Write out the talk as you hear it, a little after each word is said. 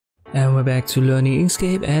And we're back to learning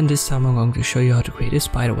Inkscape, and this time I'm going to show you how to create a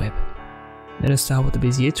spider web. Let us start with the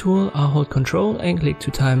Bezier tool. I'll hold Ctrl and click 2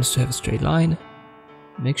 times to have a straight line.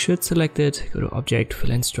 Make sure it's selected, go to Object,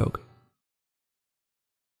 Fill and Stroke.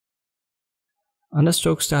 Under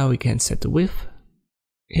Stroke Style we can set the width.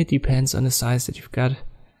 It depends on the size that you've got.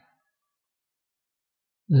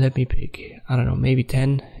 Let me pick, I don't know, maybe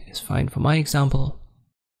 10 is fine for my example.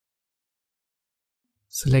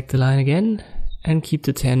 Select the line again and keep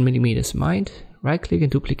the 10 mm in mind. Right click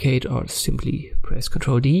and duplicate, or simply press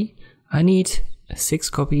Ctrl D. I need 6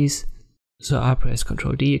 copies, so I press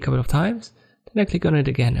Ctrl D a couple of times. Then I click on it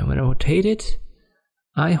again, and when I rotate it,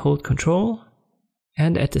 I hold Ctrl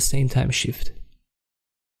and at the same time Shift.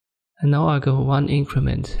 And now I go 1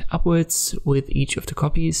 increment upwards with each of the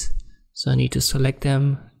copies. So I need to select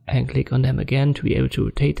them and click on them again to be able to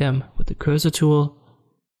rotate them with the cursor tool.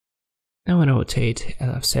 And when I rotate, as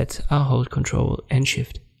I've said, I'll hold Ctrl and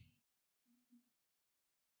Shift.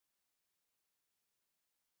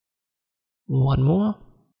 One more.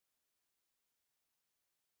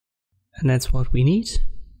 And that's what we need.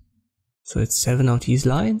 So it's 7 of these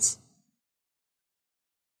lines.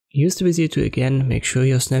 Use the Bezier tool again, make sure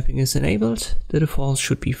your snapping is enabled. The default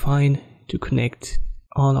should be fine to connect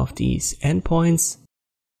all of these endpoints.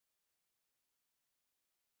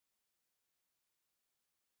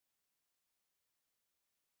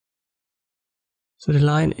 So the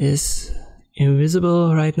line is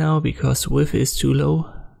invisible right now because the width is too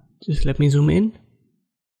low. Just let me zoom in.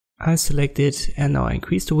 I select it and now I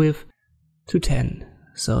increase the width to 10.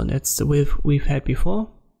 So that's the width we've had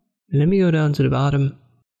before. Let me go down to the bottom.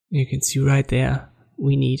 You can see right there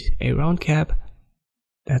we need a round cap.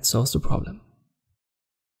 That solves the problem.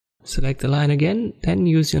 Select the line again, then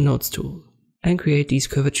use your nodes tool and create these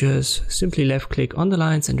curvatures. Simply left click on the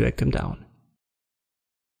lines and drag them down.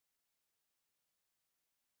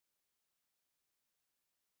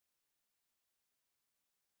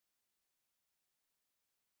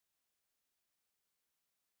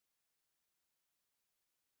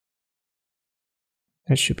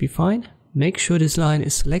 That should be fine. Make sure this line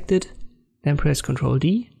is selected, then press Ctrl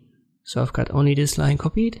D. So I've got only this line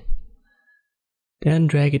copied. Then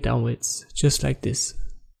drag it downwards, just like this.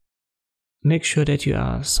 Make sure that you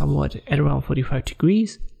are somewhat at around 45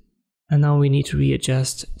 degrees. And now we need to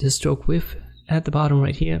readjust the stroke width at the bottom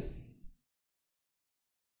right here.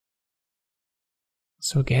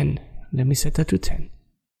 So again, let me set that to 10.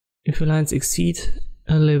 If your lines exceed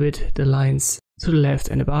a little bit the lines to the left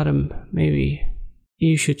and the bottom, maybe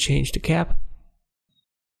you should change the cap.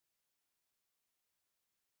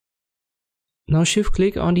 Now shift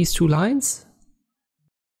click on these 2 lines.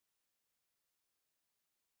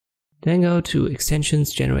 Then go to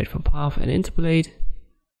Extensions, Generate from Path and Interpolate.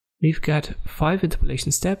 We've got 5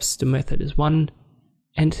 interpolation steps. The method is 1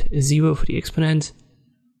 and 0 for the exponent.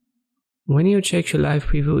 When you check your live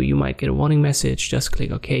preview, you might get a warning message. Just click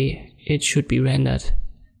OK. It should be rendered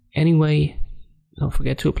anyway. Don't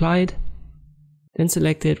forget to apply it. Then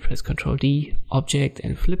select it, press Ctrl D, Object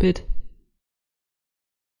and flip it.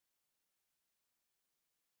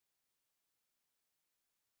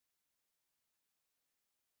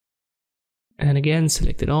 And again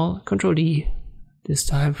select it all, Ctrl D, this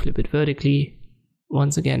time flip it vertically,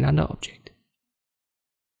 once again under Object.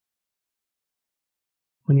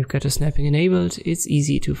 When you've got the snapping enabled, it's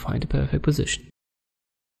easy to find the perfect position.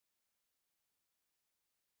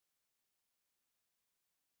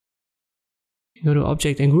 Go to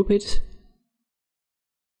Object and group it.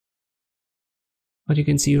 What you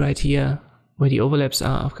can see right here, where the overlaps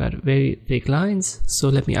are, I've got very big lines. So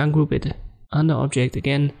let me ungroup it under Object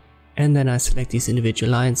again. And then I select these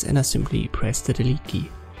individual lines and I simply press the delete key.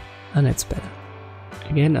 And that's better.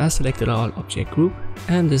 Again, I selected all Object Group.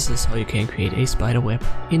 And this is how you can create a spider web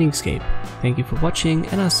in Inkscape. Thank you for watching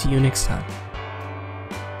and I'll see you next time.